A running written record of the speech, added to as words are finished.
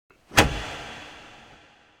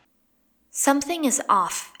Something is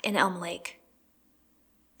off in Elm Lake.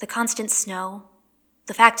 The constant snow,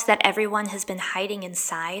 the fact that everyone has been hiding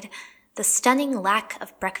inside, the stunning lack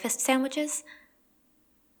of breakfast sandwiches,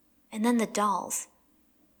 and then the dolls.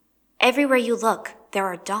 Everywhere you look, there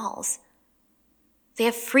are dolls. They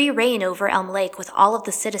have free reign over Elm Lake with all of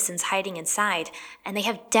the citizens hiding inside, and they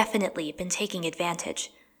have definitely been taking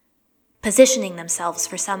advantage, positioning themselves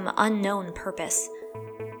for some unknown purpose.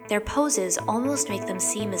 Their poses almost make them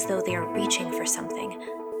seem as though they are reaching for something,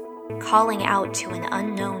 calling out to an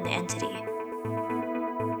unknown entity.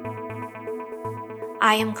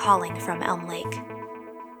 I am calling from Elm Lake.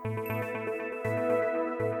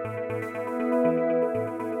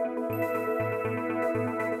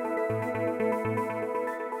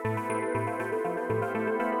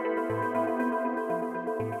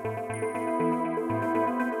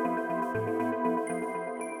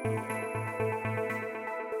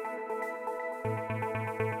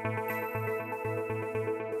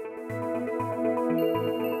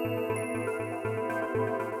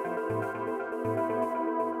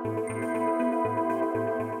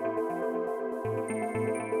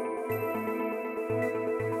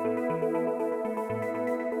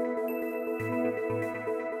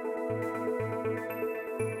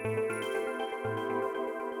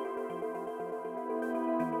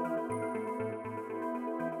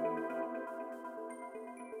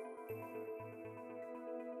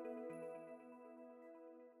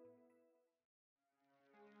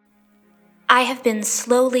 I have been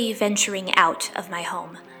slowly venturing out of my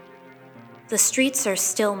home. The streets are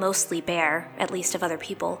still mostly bare, at least of other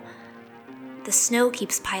people. The snow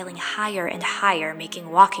keeps piling higher and higher,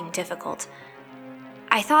 making walking difficult.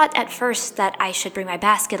 I thought at first that I should bring my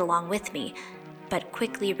basket along with me, but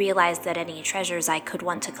quickly realized that any treasures I could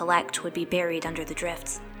want to collect would be buried under the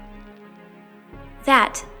drifts.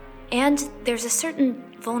 That, and there's a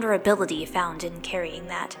certain vulnerability found in carrying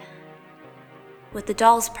that. With the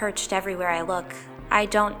dolls perched everywhere I look, I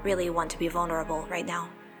don't really want to be vulnerable right now.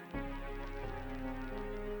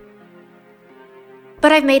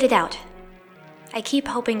 But I've made it out. I keep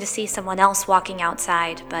hoping to see someone else walking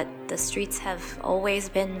outside, but the streets have always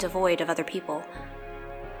been devoid of other people.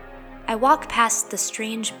 I walk past the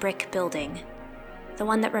strange brick building, the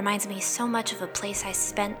one that reminds me so much of a place I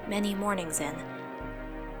spent many mornings in.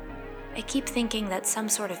 I keep thinking that some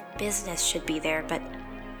sort of business should be there, but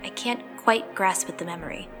I can't quite grasp at the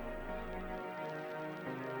memory.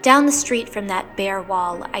 Down the street from that bare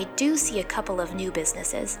wall, I do see a couple of new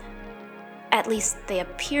businesses. At least they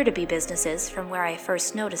appear to be businesses from where I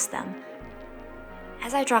first noticed them.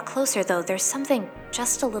 As I draw closer, though, there's something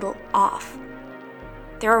just a little off.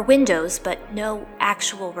 There are windows, but no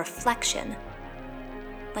actual reflection.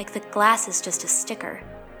 Like the glass is just a sticker.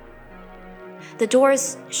 The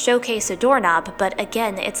doors showcase a doorknob, but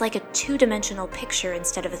again, it's like a two-dimensional picture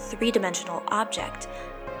instead of a three-dimensional object.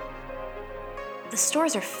 The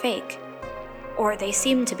stores are fake, or they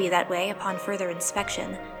seem to be that way upon further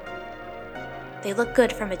inspection. They look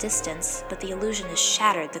good from a distance, but the illusion is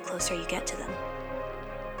shattered the closer you get to them.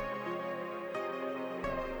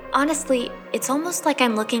 Honestly, it's almost like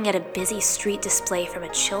I'm looking at a busy street display from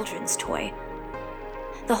a children's toy.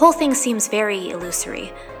 The whole thing seems very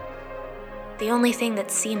illusory. The only thing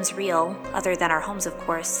that seems real, other than our homes of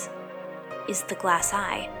course, is the glass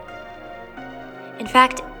eye. In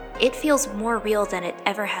fact, it feels more real than it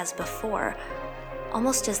ever has before,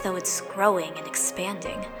 almost as though it's growing and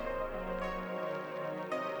expanding.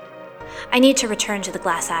 I need to return to the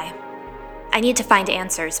glass eye. I need to find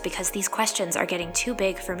answers because these questions are getting too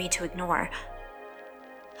big for me to ignore.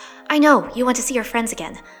 I know, you want to see your friends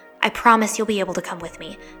again. I promise you'll be able to come with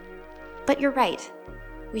me. But you're right.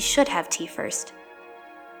 We should have tea first.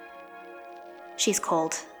 She's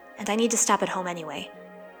cold, and I need to stop at home anyway.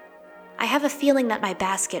 I have a feeling that my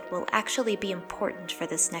basket will actually be important for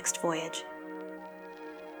this next voyage.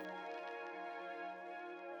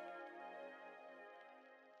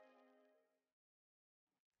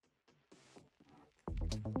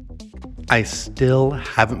 I still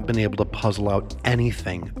haven't been able to puzzle out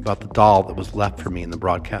anything about the doll that was left for me in the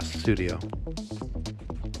broadcast studio.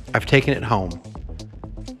 I've taken it home,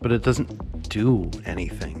 but it doesn't do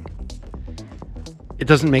anything. It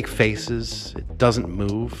doesn't make faces, it doesn't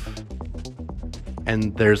move,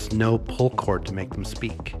 and there's no pull cord to make them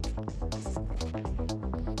speak.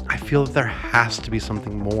 I feel that there has to be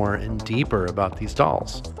something more and deeper about these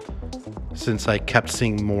dolls, since I kept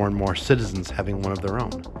seeing more and more citizens having one of their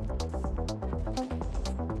own.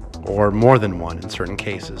 Or more than one in certain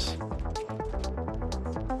cases.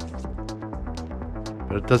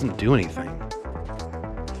 But it doesn't do anything.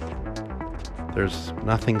 There's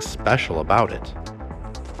nothing special about it.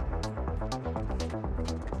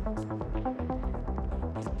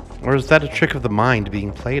 Or is that a trick of the mind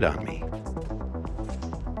being played on me?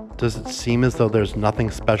 Does it seem as though there's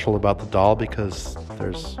nothing special about the doll because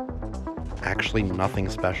there's actually nothing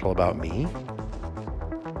special about me?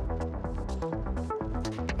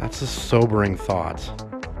 That's a sobering thought,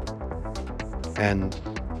 and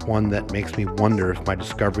one that makes me wonder if my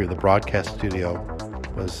discovery of the broadcast studio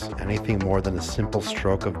was anything more than a simple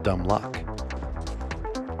stroke of dumb luck.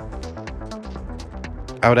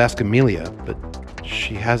 I would ask Amelia, but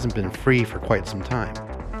she hasn't been free for quite some time.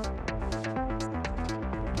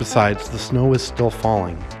 Besides, the snow is still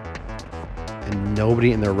falling, and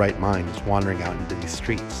nobody in their right mind is wandering out into these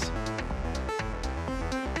streets.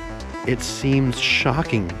 It seems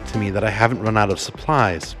shocking to me that I haven't run out of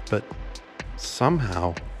supplies, but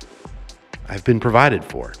somehow I've been provided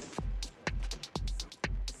for.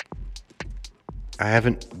 I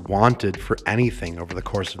haven't wanted for anything over the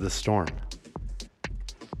course of this storm.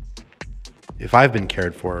 If I've been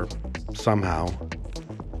cared for somehow,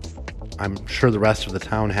 I'm sure the rest of the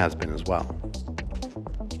town has been as well.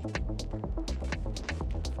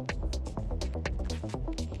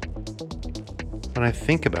 When I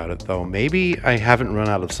think about it, though, maybe I haven't run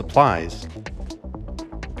out of supplies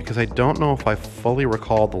because I don't know if I fully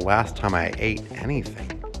recall the last time I ate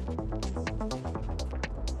anything.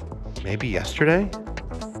 Maybe yesterday?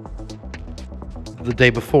 The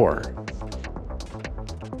day before.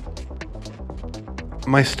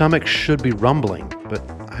 My stomach should be rumbling, but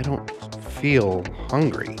I don't feel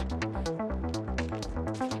hungry.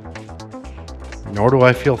 Nor do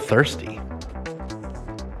I feel thirsty.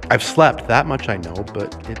 I've slept, that much I know,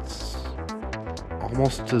 but it's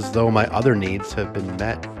almost as though my other needs have been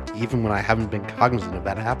met even when I haven't been cognizant of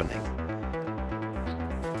that happening.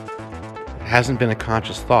 It hasn't been a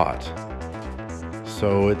conscious thought,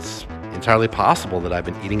 so it's entirely possible that I've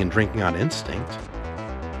been eating and drinking on instinct,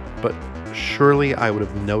 but surely I would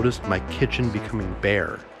have noticed my kitchen becoming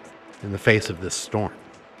bare in the face of this storm.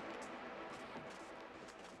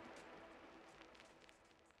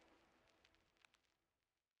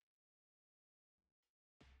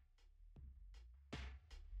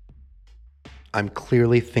 I'm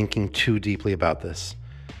clearly thinking too deeply about this.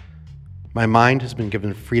 My mind has been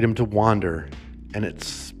given freedom to wander, and it's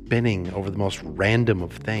spinning over the most random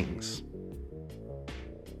of things.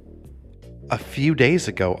 A few days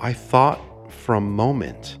ago, I thought for a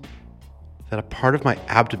moment that a part of my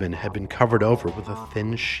abdomen had been covered over with a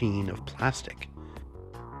thin sheen of plastic.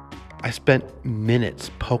 I spent minutes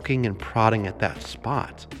poking and prodding at that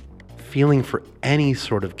spot, feeling for any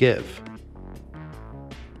sort of give.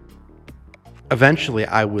 Eventually,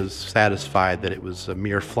 I was satisfied that it was a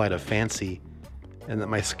mere flight of fancy and that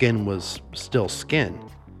my skin was still skin.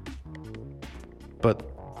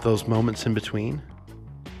 But those moments in between,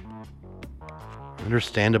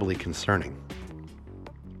 understandably concerning.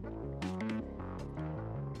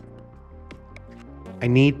 I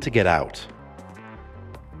need to get out.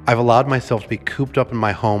 I've allowed myself to be cooped up in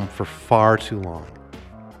my home for far too long.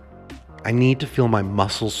 I need to feel my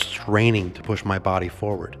muscles straining to push my body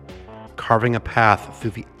forward, carving a path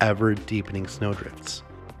through the ever-deepening snowdrifts.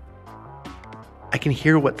 I can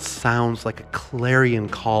hear what sounds like a clarion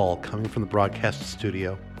call coming from the broadcast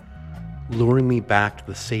studio, luring me back to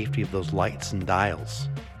the safety of those lights and dials.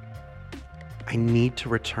 I need to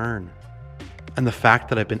return, and the fact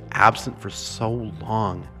that I've been absent for so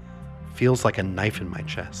long feels like a knife in my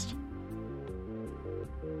chest.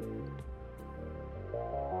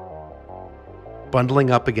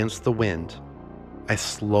 Bundling up against the wind, I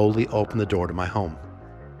slowly open the door to my home.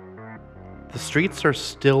 The streets are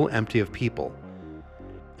still empty of people,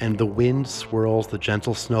 and the wind swirls the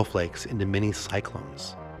gentle snowflakes into mini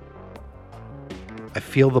cyclones. I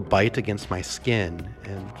feel the bite against my skin,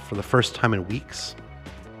 and for the first time in weeks,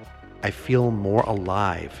 I feel more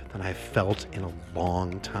alive than I've felt in a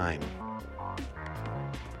long time.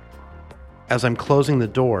 As I'm closing the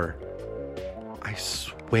door, I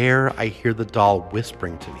swear I hear the doll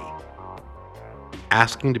whispering to me,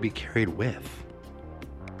 asking to be carried with.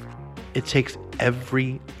 It takes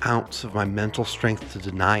every ounce of my mental strength to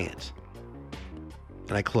deny it,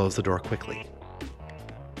 and I close the door quickly.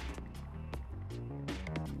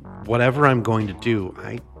 Whatever I'm going to do,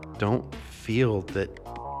 I don't feel that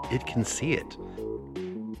it can see it.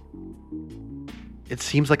 It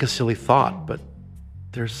seems like a silly thought, but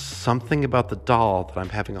there's something about the doll that I'm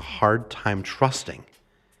having a hard time trusting,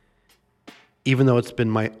 even though it's been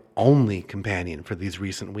my only companion for these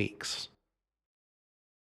recent weeks.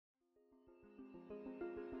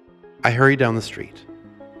 I hurry down the street,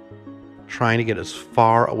 trying to get as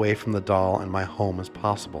far away from the doll and my home as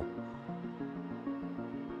possible.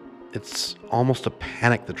 It's almost a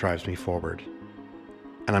panic that drives me forward,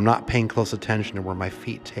 and I'm not paying close attention to where my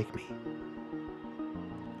feet take me.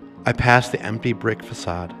 I pass the empty brick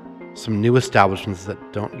facade, some new establishments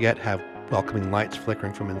that don't yet have welcoming lights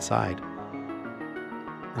flickering from inside,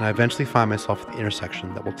 and I eventually find myself at the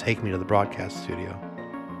intersection that will take me to the broadcast studio.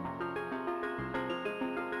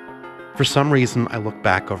 For some reason, I look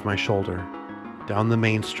back over my shoulder, down the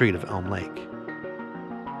main street of Elm Lake.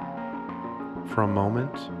 For a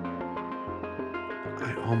moment,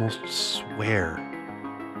 I almost swear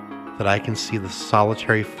that I can see the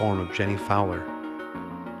solitary form of Jenny Fowler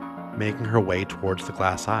making her way towards the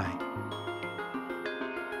glass eye.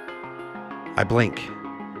 I blink,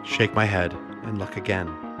 shake my head, and look again.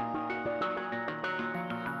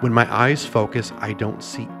 When my eyes focus, I don't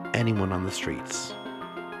see anyone on the streets,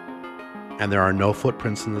 and there are no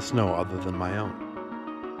footprints in the snow other than my own.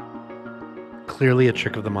 Clearly a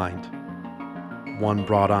trick of the mind, one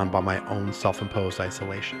brought on by my own self-imposed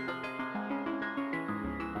isolation.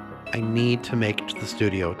 I need to make it to the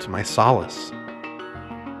studio to my solace.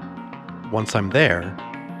 Once I'm there,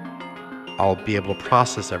 I'll be able to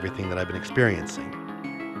process everything that I've been experiencing.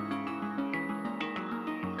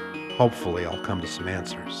 Hopefully, I'll come to some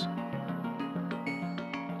answers.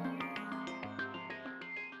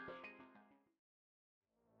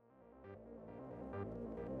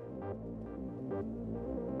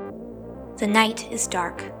 The night is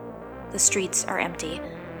dark. The streets are empty.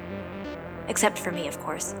 Except for me, of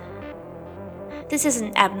course. This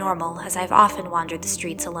isn't abnormal, as I've often wandered the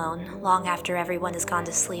streets alone, long after everyone has gone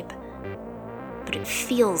to sleep. But it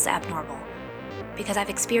feels abnormal, because I've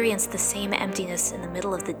experienced the same emptiness in the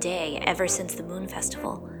middle of the day ever since the Moon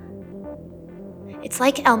Festival. It's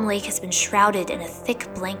like Elm Lake has been shrouded in a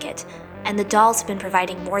thick blanket, and the dolls have been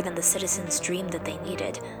providing more than the citizens dreamed that they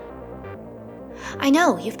needed. I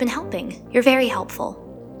know, you've been helping. You're very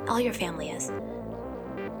helpful. All your family is.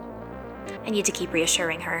 I need to keep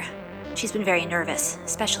reassuring her. She's been very nervous,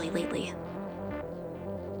 especially lately.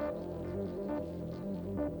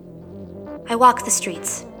 I walk the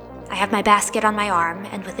streets. I have my basket on my arm,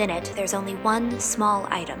 and within it there's only one small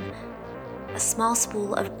item. A small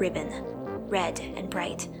spool of ribbon, red and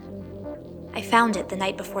bright. I found it the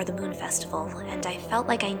night before the Moon Festival, and I felt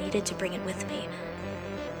like I needed to bring it with me.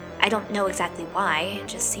 I don't know exactly why, it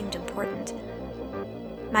just seemed important.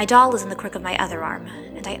 My doll is in the crook of my other arm,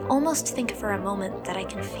 and I almost think for a moment that I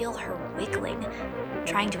can feel her wiggling,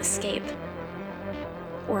 trying to escape.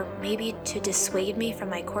 Or maybe to dissuade me from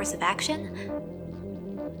my course of action?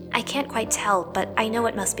 I can't quite tell, but I know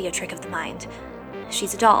it must be a trick of the mind.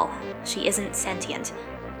 She's a doll. She isn't sentient.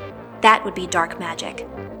 That would be dark magic,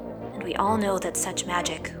 and we all know that such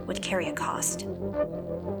magic would carry a cost.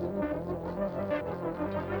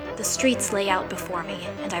 The streets lay out before me,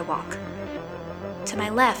 and I walk. To my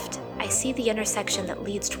left, I see the intersection that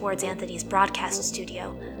leads towards Anthony's broadcast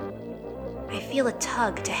studio. I feel a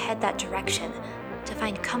tug to head that direction, to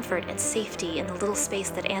find comfort and safety in the little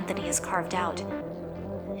space that Anthony has carved out.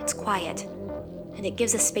 It's quiet, and it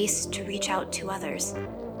gives a space to reach out to others.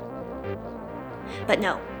 But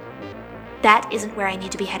no, that isn't where I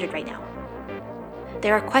need to be headed right now.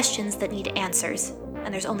 There are questions that need answers,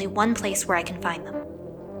 and there's only one place where I can find them.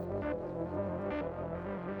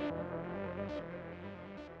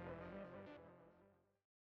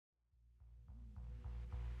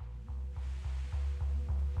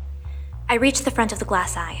 I reach the front of the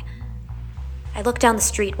glass eye. I look down the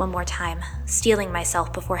street one more time, steeling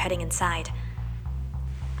myself before heading inside.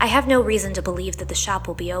 I have no reason to believe that the shop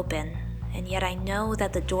will be open, and yet I know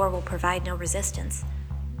that the door will provide no resistance.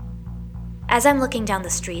 As I'm looking down the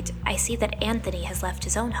street, I see that Anthony has left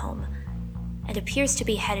his own home, and appears to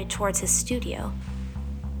be headed towards his studio.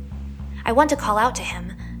 I want to call out to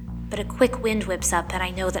him, but a quick wind whips up and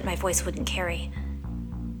I know that my voice wouldn't carry.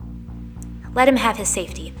 Let him have his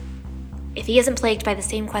safety. If he isn't plagued by the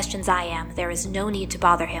same questions I am, there is no need to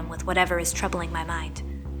bother him with whatever is troubling my mind.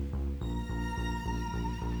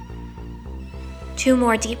 2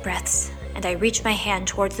 more deep breaths, and I reach my hand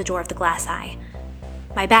towards the door of the glass eye.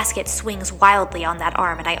 My basket swings wildly on that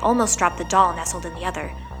arm, and I almost drop the doll nestled in the other.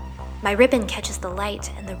 My ribbon catches the light,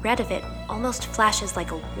 and the red of it almost flashes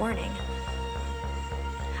like a warning.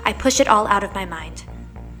 I push it all out of my mind,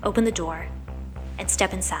 open the door, and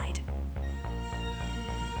step inside.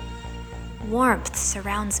 Warmth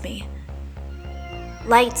surrounds me.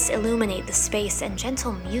 Lights illuminate the space, and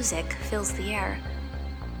gentle music fills the air.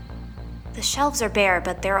 The shelves are bare,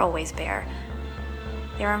 but they're always bare.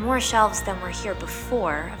 There are more shelves than were here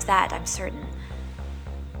before, of that I'm certain.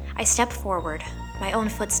 I step forward, my own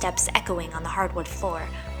footsteps echoing on the hardwood floor.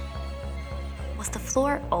 Was the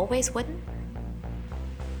floor always wooden?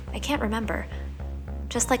 I can't remember,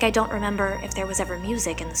 just like I don't remember if there was ever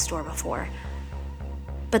music in the store before.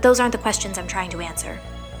 But those aren't the questions I'm trying to answer.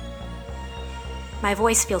 My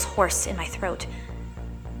voice feels hoarse in my throat.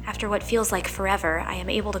 After what feels like forever, I am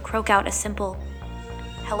able to croak out a simple,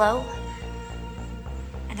 "Hello?"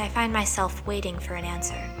 And I find myself waiting for an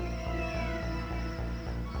answer.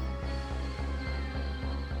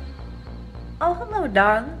 Oh, hello,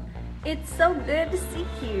 darling. It's so good to see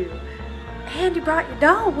you. And you brought your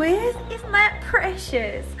doll with? Isn't that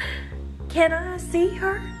precious? Can I see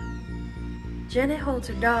her? Jenny holds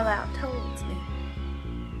her doll out towards me.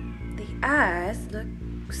 The eyes look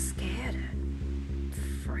scared and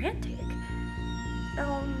frantic.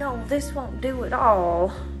 Oh no, this won't do at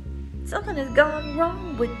all. Something has gone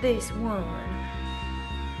wrong with this one.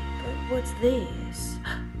 But what's this?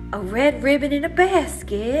 A red ribbon in a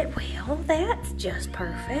basket? Well, that's just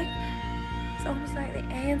perfect. It's almost like the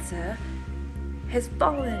answer has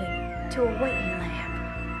fallen into a waiting lap.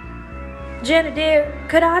 Jenna dear,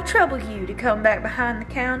 could I trouble you to come back behind the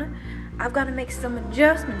counter? I've got to make some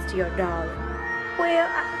adjustments to your darling. Well,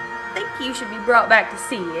 I think you should be brought back to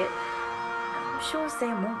see it. I'm sure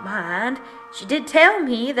Sam won't mind. She did tell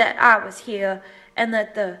me that I was here and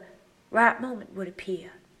that the right moment would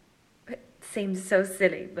appear. It seems so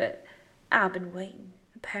silly, but I've been waiting,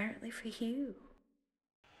 apparently, for you.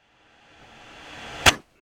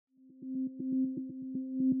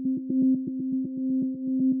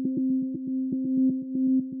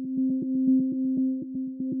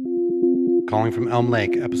 Calling from Elm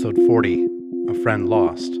Lake, episode 40, A Friend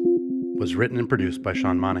Lost, was written and produced by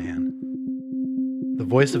Sean Monahan. The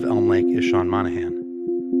voice of Elm Lake is Sean Monahan.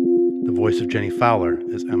 The voice of Jenny Fowler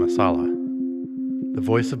is Emma Sala. The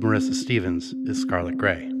voice of Marissa Stevens is Scarlett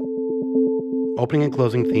Gray. Opening and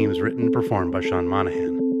closing themes written and performed by Sean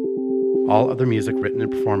Monahan. All other music written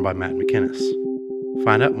and performed by Matt McInnes.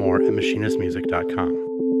 Find out more at machinistmusic.com.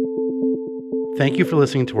 Thank you for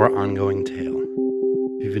listening to our ongoing tale.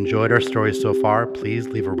 If you've enjoyed our stories so far, please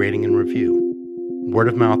leave a rating and review. Word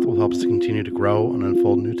of mouth will help us continue to grow and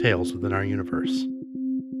unfold new tales within our universe.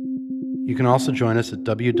 You can also join us at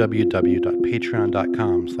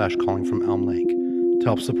www.patreon.com/callingfromelmlake to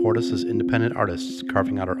help support us as independent artists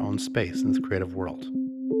carving out our own space in this creative world.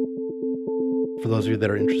 For those of you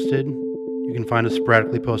that are interested, you can find us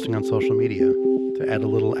sporadically posting on social media to add a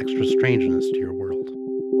little extra strangeness to your world.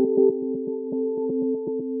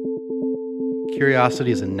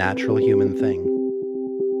 Curiosity is a natural human thing.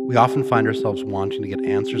 We often find ourselves wanting to get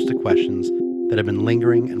answers to questions that have been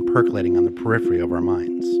lingering and percolating on the periphery of our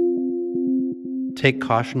minds. Take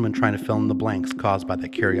caution when trying to fill in the blanks caused by that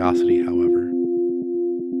curiosity, however.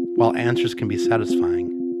 While answers can be satisfying,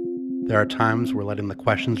 there are times where letting the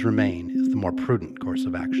questions remain is the more prudent course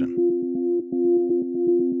of action.